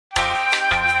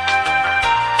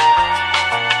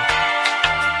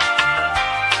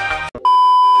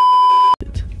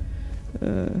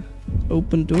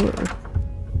Open door.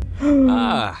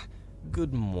 Ah,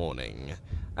 good morning.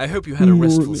 I hope you had a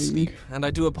restful sleep, and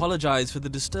I do apologize for the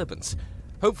disturbance.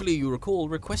 Hopefully you recall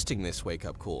requesting this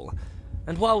wake-up call.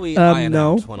 And while we iron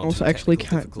out one or two technical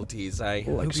difficulties, I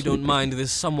hope you don't mind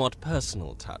this somewhat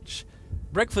personal touch.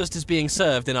 Breakfast is being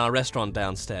served in our restaurant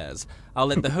downstairs. I'll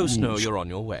let the host know you're on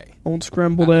your way. I want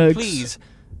scrambled eggs. Please,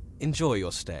 enjoy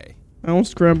your stay. I want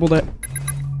scrambled eggs.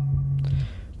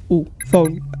 Ooh,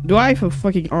 phone. Do I have a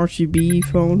fucking RGB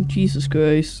phone? Jesus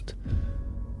Christ.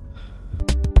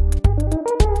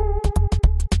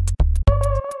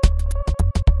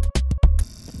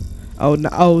 Oh no!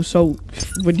 Oh, so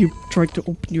when you try to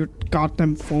open your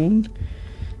goddamn phone,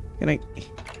 can I?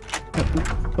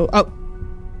 Oh.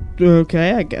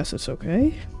 Okay, I guess it's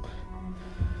okay.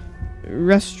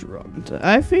 Restaurant.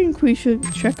 I think we should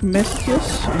check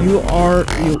messages.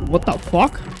 What the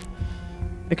fuck?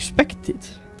 Expected.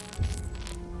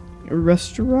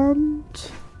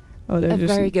 Restaurant. Oh, a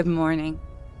very good morning.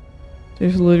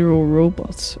 There's literal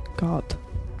robots. God.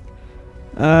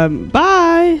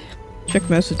 Bye. Check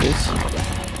messages.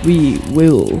 We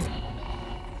will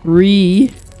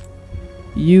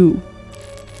you.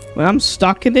 When I'm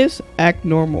stuck in this, act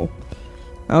normal.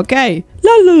 Okay.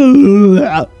 La la la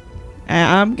la.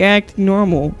 I'm acting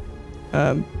normal.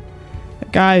 A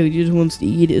guy who just wants to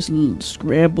eat his little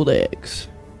scrambled eggs.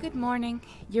 Good morning.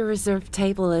 Your reserved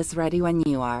table is ready when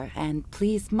you are, and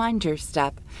please mind your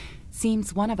step.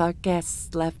 Seems one of our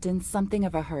guests left in something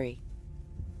of a hurry.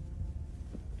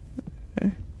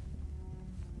 Okay.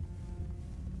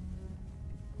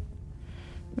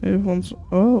 Everyone's...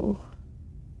 Oh.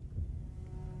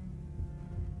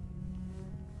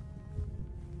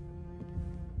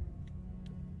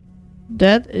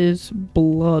 That is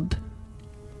blood.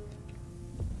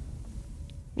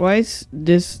 Why is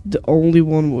this the only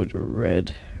one with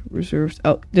red? Reserved.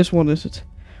 Oh, this one is it.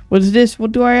 What is this?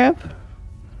 What do I have?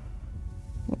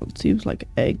 Well, it seems like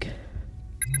egg.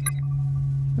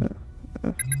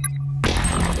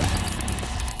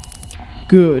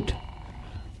 Good.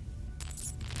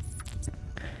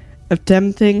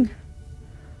 Attempting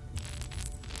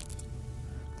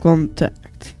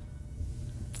contact.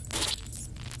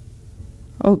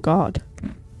 Oh god.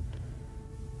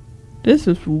 This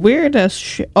is weird as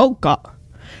shit. Oh god.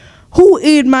 Who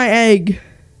ate my egg?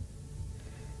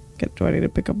 Do I need to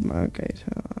pick up my... Okay, so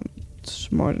I'm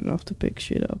smart enough to pick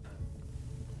shit up.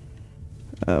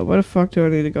 Where the fuck do I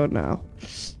need to go now?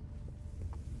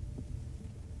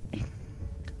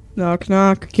 Knock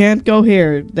knock. Can't go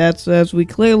here. That's as we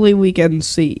can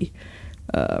see.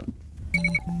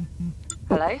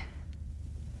 Hello?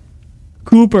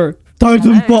 Cooper.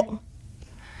 Titanfall.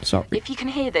 Sorry. If you can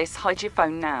hear this, hide your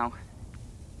phone now.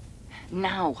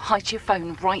 Now. Hide your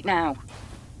phone right now.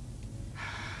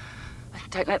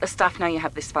 Don't let the staff know you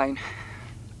have this phone.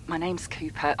 My name's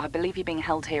Cooper. I believe you're being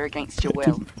held here against your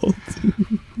will.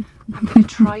 I'm going to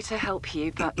try to help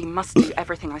you, but you must do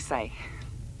everything I say.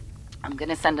 I'm going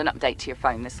to send an update to your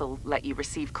phone. This will let you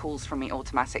receive calls from me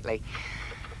automatically.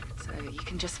 So you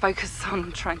can just focus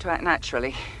on trying to act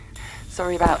naturally.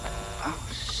 Sorry about... Oh,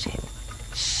 shit.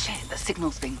 Shit, the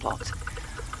signal's being blocked.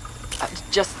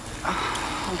 Just...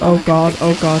 Oh god,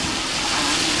 oh god.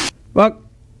 What?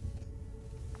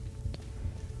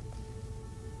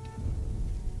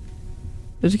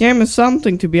 This game is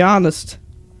something, to be honest.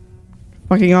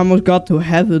 Fucking almost got to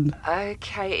heaven.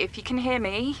 Okay, if you can hear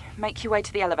me, make your way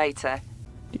to the elevator.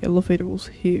 The elevator was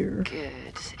here.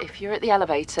 Good. If you're at the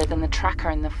elevator, then the tracker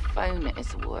and the phone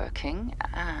is working.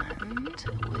 And with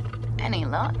any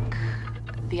luck,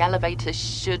 the elevator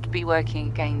should be working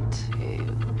again too.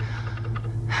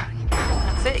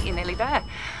 That's it, you're nearly there.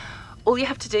 All you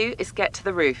have to do is get to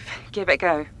the roof. Give it a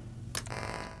go.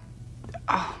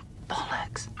 Oh,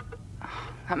 bollocks.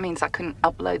 That means I couldn't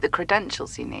upload the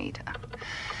credentials you need.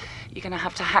 You're going to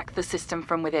have to hack the system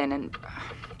from within and...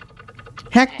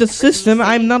 Hack the system?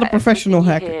 I'm not a professional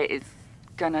hacker. Here is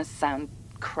going to sound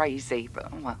crazy,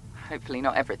 but, well, hopefully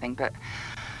not everything, but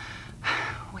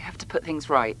we have to put things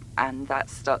right, and that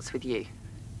starts with you.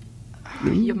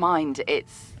 Your mind,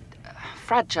 it's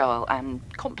fragile and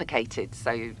complicated,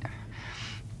 so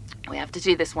we have to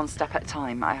do this one step at a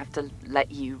time. I have to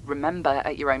let you remember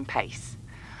at your own pace.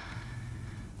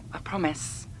 I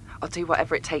promise I'll do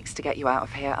whatever it takes to get you out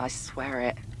of here, I swear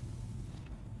it.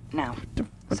 Now,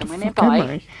 somewhere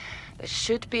nearby, there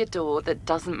should be a door that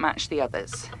doesn't match the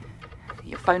others.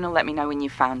 Your phone will let me know when you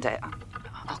found it.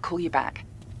 I'll call you back.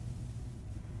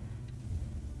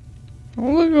 I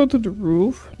want to go to the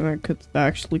roof and I could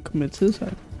actually commit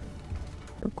suicide.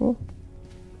 Cool.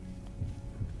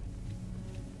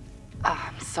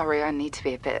 I'm sorry, I need to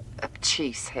be a bit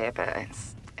obtuse here, but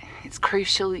It's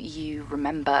crucial you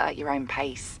remember at your own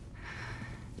pace.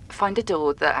 Find a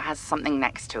door that has something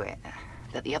next to it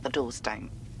that the other doors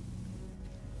don't.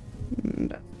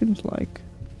 That seems like...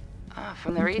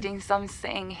 From the readings I'm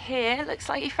seeing here, looks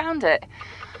like you found it.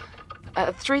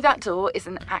 Through that door is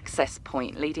an access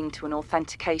point leading to an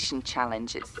authentication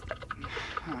challenge.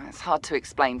 It's hard to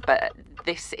explain, but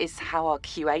this is how our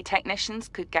QA technicians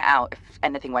could get out if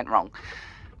anything went wrong.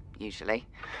 Usually.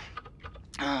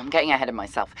 I'm getting ahead of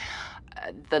myself.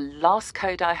 The last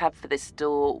code I had for this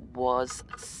door was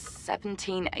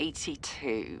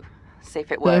 1782. See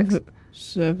if it works.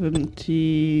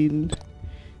 17...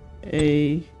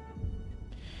 A...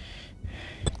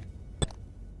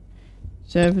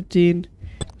 17...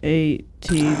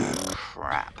 18...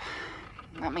 Crap.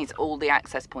 That means all the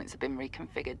access points have been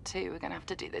reconfigured too. We're gonna have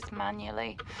to do this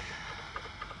manually.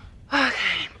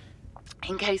 Okay.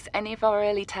 In case any of our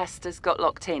early testers got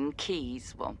locked in,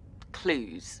 keys, well,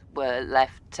 clues, were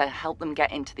left to help them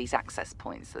get into these access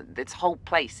points. This whole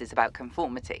place is about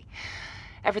conformity.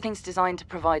 Everything's designed to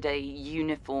provide a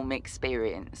uniform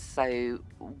experience. So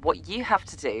what you have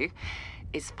to do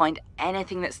is find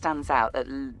anything that stands out that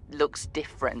looks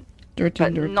different.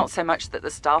 But not so much that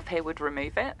the staff here would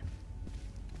remove it.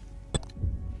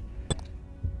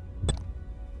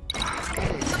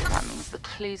 Good. That means the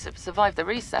clues have survived the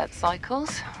reset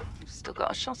cycles. We've still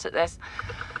got a shot at this.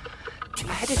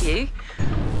 Ahead of you,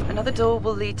 another door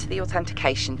will lead to the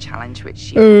authentication challenge,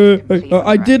 which you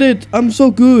I did it! I'm so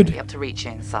good! You have to reach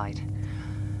you inside.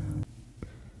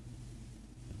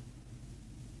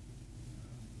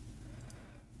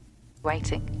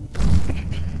 Waiting.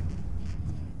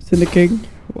 It's in the king.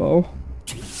 Whoa.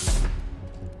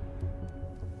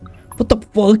 What the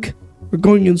fuck? We're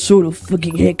going in sort of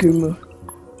fucking hacker mode.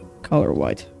 Color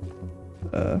white.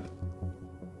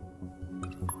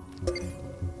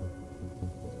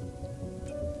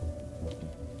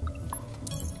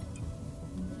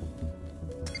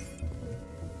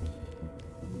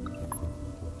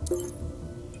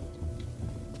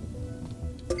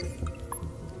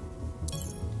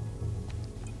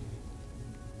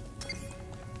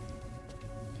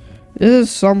 This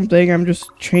is something I'm just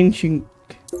changing.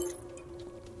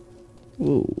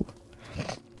 Whoa.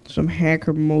 Some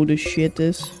hacker mode shit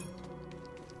is.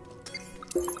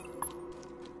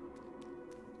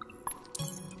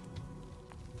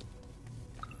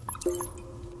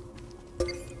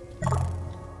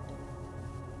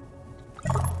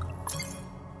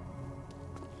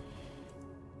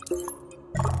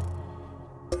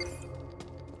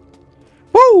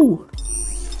 Whoa!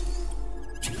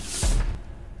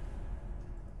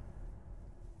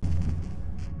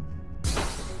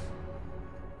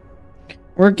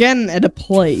 We're again at a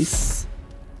place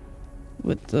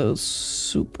with those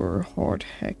super hard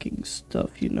hacking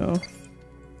stuff, you know.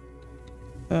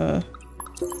 God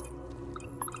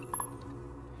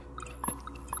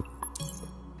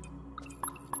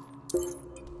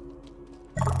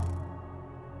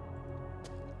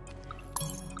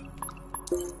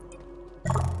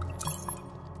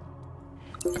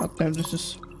damn, this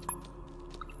is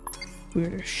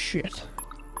weird as shit.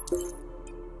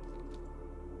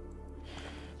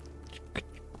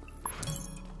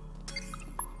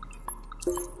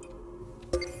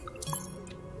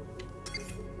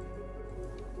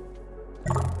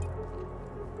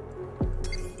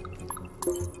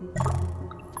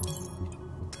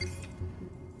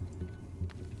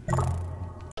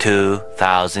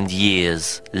 "2,000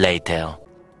 years later."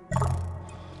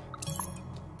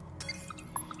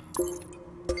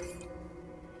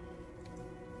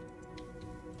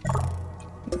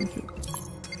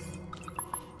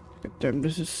 God damn,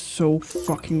 this is so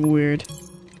fucking weird.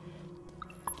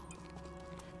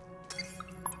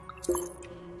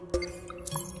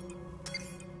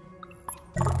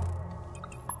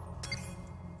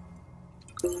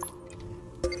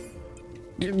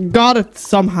 Got it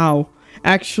somehow.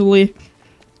 Actually,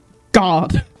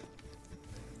 God.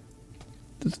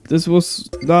 This was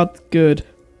not good.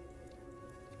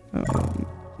 A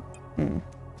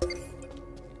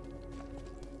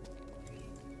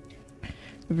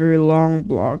very long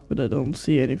block, but I don't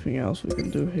see anything else we can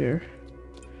do here.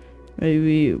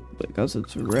 Maybe because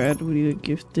it's red, we need to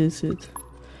gift this it,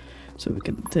 so we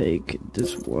can take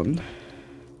this one.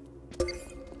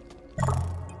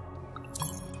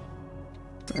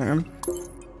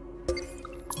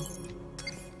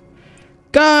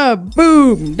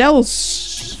 Kaboom! That was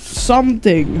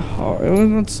something hard. It was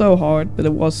not so hard, but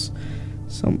it was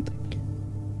something.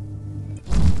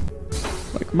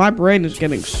 Like, my brain is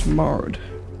getting smart.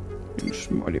 Getting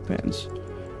smarty pants.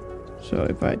 So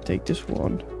if I take this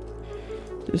one,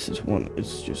 this is one,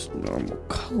 it's just normal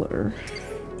color.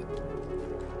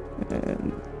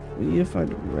 And we need to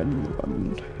find a red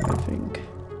button, I think.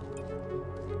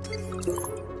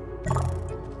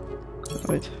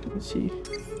 Wait, let's see.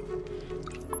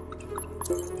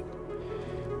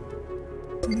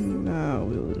 Now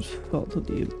we'll just fall to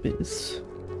the abyss.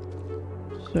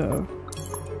 So,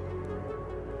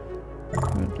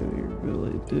 how do we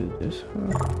really do this,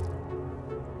 huh?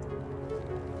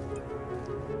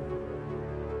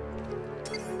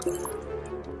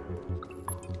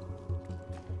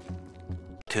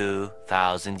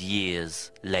 2,000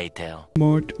 years later.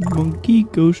 Smart monkey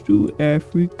goes to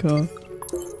Africa.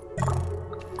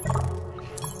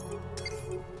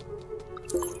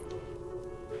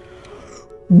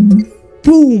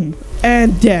 Boom!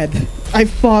 And dead. I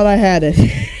thought I had it.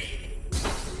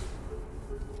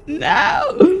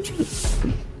 No! It's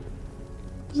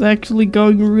actually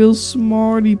going real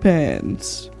smarty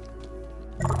pants.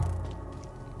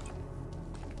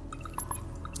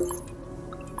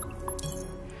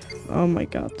 Oh my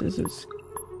god, this is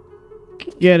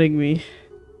getting me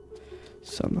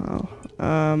somehow.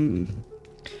 So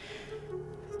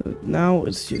now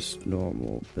it's just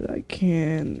normal, but I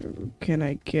can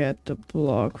I get the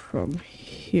block from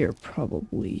here?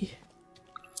 Probably.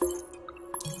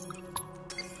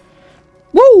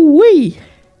 Woo wee!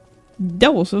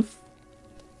 That was a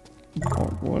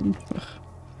hard one.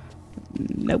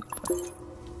 Nope.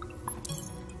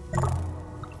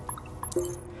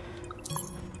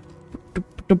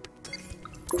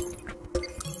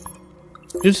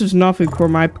 This is nothing for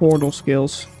my portal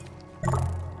skills.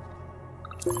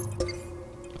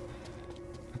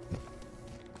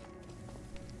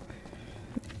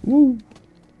 Woo.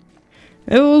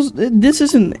 This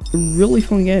isn't a really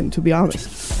fun game, to be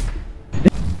honest.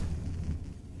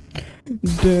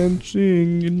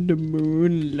 Dancing in the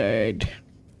moonlight.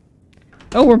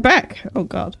 Oh, we're back. Oh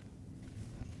god.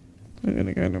 I'm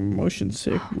gonna get motion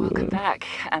sick. Welcome back,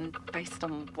 and based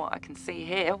on what I can see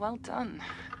here, well done.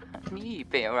 I knew you'd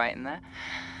be alright in there.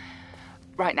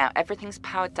 Right now, everything's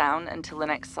powered down until the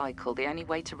next cycle. The only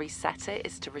way to reset it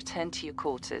is to return to your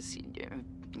quarters,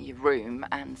 your room,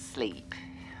 and sleep.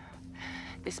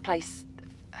 This place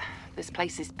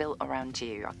is built around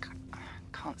you. I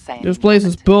can't say anything. This place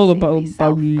is built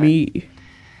about me.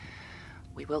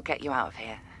 We will get you out of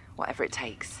here, whatever it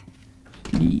takes.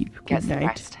 Sleep. Get some Night.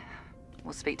 rest.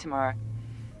 We'll speak tomorrow.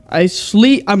 I'm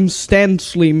sleeping,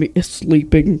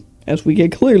 as we can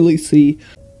clearly see.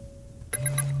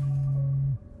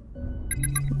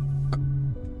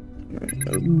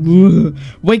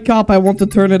 Wake up, I want to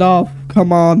turn it off.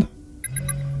 Come on.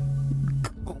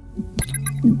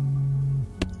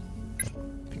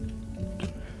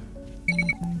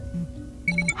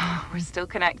 We're still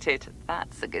connected.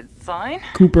 That's a good sign.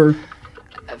 Cooper.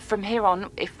 From here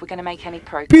on, if we're going to make any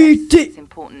progress, Beat it. it's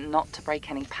important not to break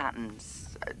any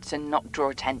patterns, to not draw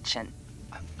attention.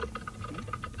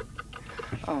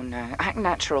 Oh no, act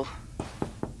natural.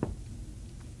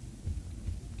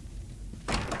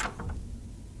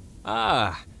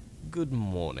 Ah, good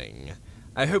morning.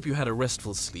 I hope you had a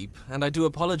restful sleep, and I do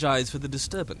apologize for the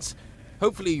disturbance.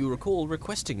 Hopefully you recall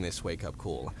requesting this wake-up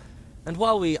call. And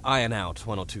while we iron out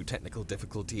one or two technical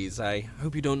difficulties, I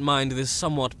hope you don't mind this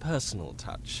somewhat personal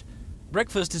touch.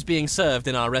 Breakfast is being served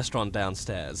in our restaurant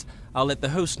downstairs. I'll let the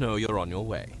host know you're on your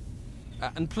way.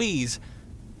 And please,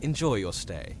 enjoy your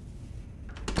stay.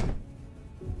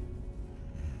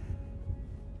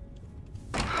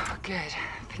 Good.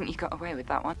 I think you got away with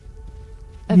that one.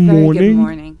 A very good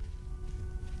morning.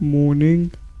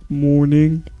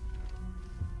 Morning.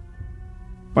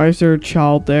 Why is there a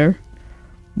child there?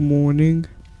 Morning.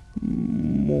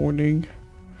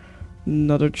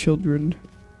 Another children.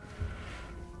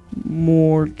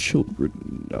 More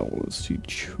children. Now let's see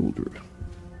children.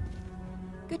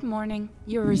 Good morning.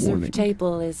 Your reserved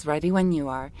table is ready when you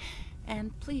are.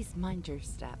 And please mind your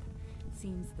step.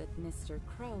 Seems that Mr.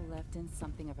 Crow left in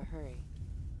something of a hurry.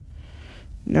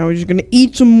 Now we're just gonna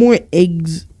eat some more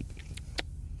eggs.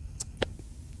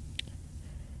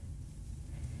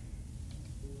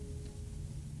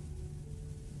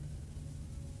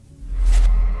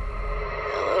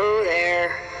 Hello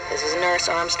there. This is Nurse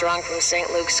Armstrong from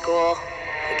St. Luke's School.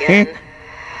 Again,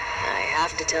 I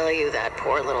have to tell you that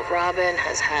poor little Robin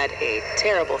has had a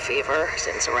terrible fever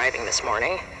since arriving this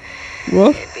morning.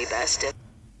 What? It'd be best if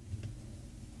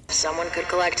someone could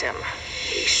collect him.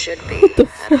 He should be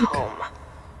at home.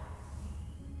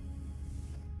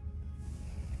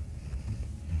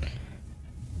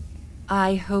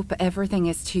 I hope everything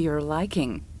is to your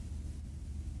liking.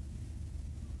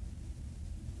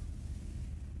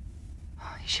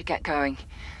 You should get going.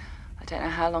 I don't know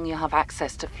how long you'll have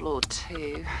access to floor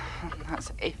 2.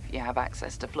 That's if you have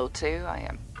access to floor 2. I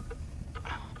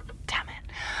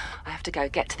have to go.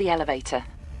 Get to the elevator.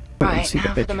 I Right, see the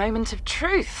now for the bitch. moment of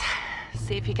truth.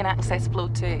 See if you can access floor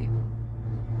 2.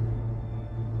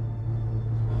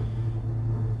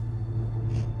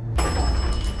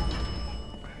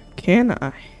 Can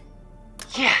I?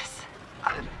 Yes!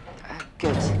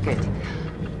 Good, good.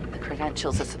 The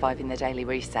credentials are surviving the daily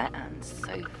reset, and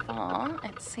so far,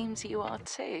 it seems you are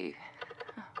too.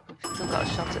 We've still got a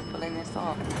shot at pulling this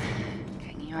off.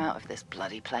 Getting you out of this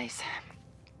bloody place.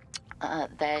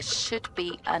 There should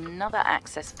be another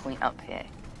access point up here.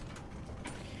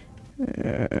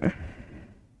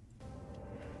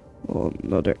 Well,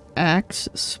 another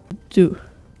access. Do.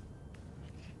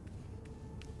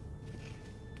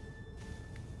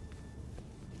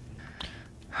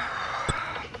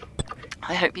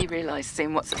 I hope you realise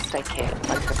soon what's at stake here,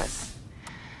 both of us.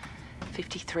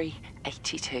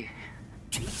 5382.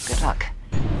 Good luck.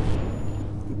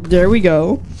 There we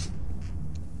go.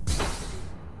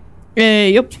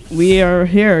 Hey, yep, we are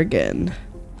here again.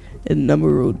 In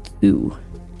number 2.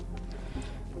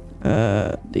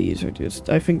 These are just,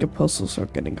 I think the puzzles are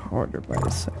getting harder by the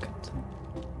second.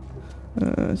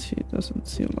 See, it doesn't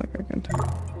seem like I can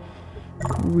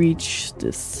reach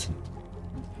this.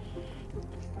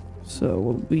 So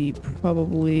what we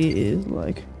probably is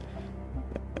like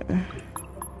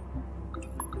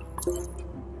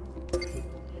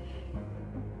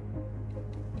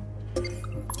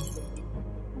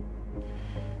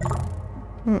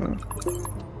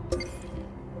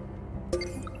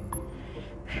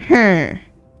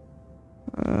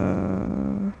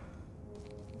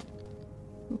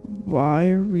why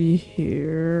are we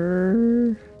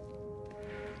here?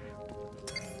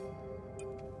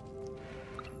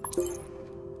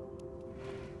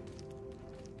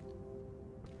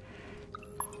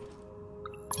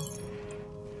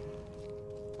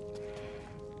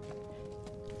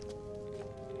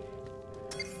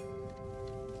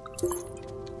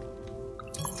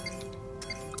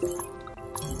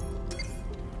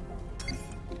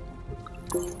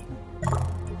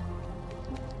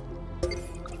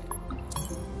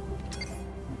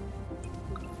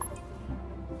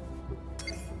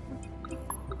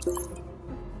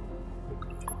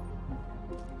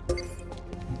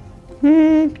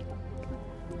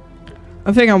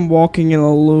 I think I'm walking in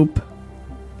a loop.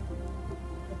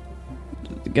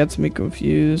 It gets me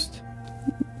confused.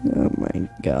 Oh my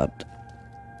god.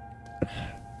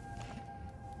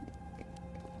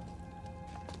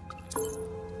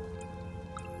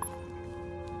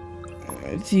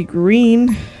 I see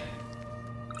green.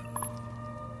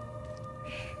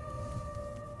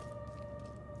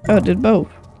 Oh, it did both.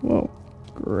 Whoa,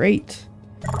 great.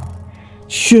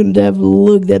 Shouldn't have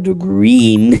looked at the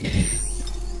green.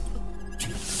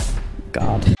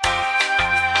 God.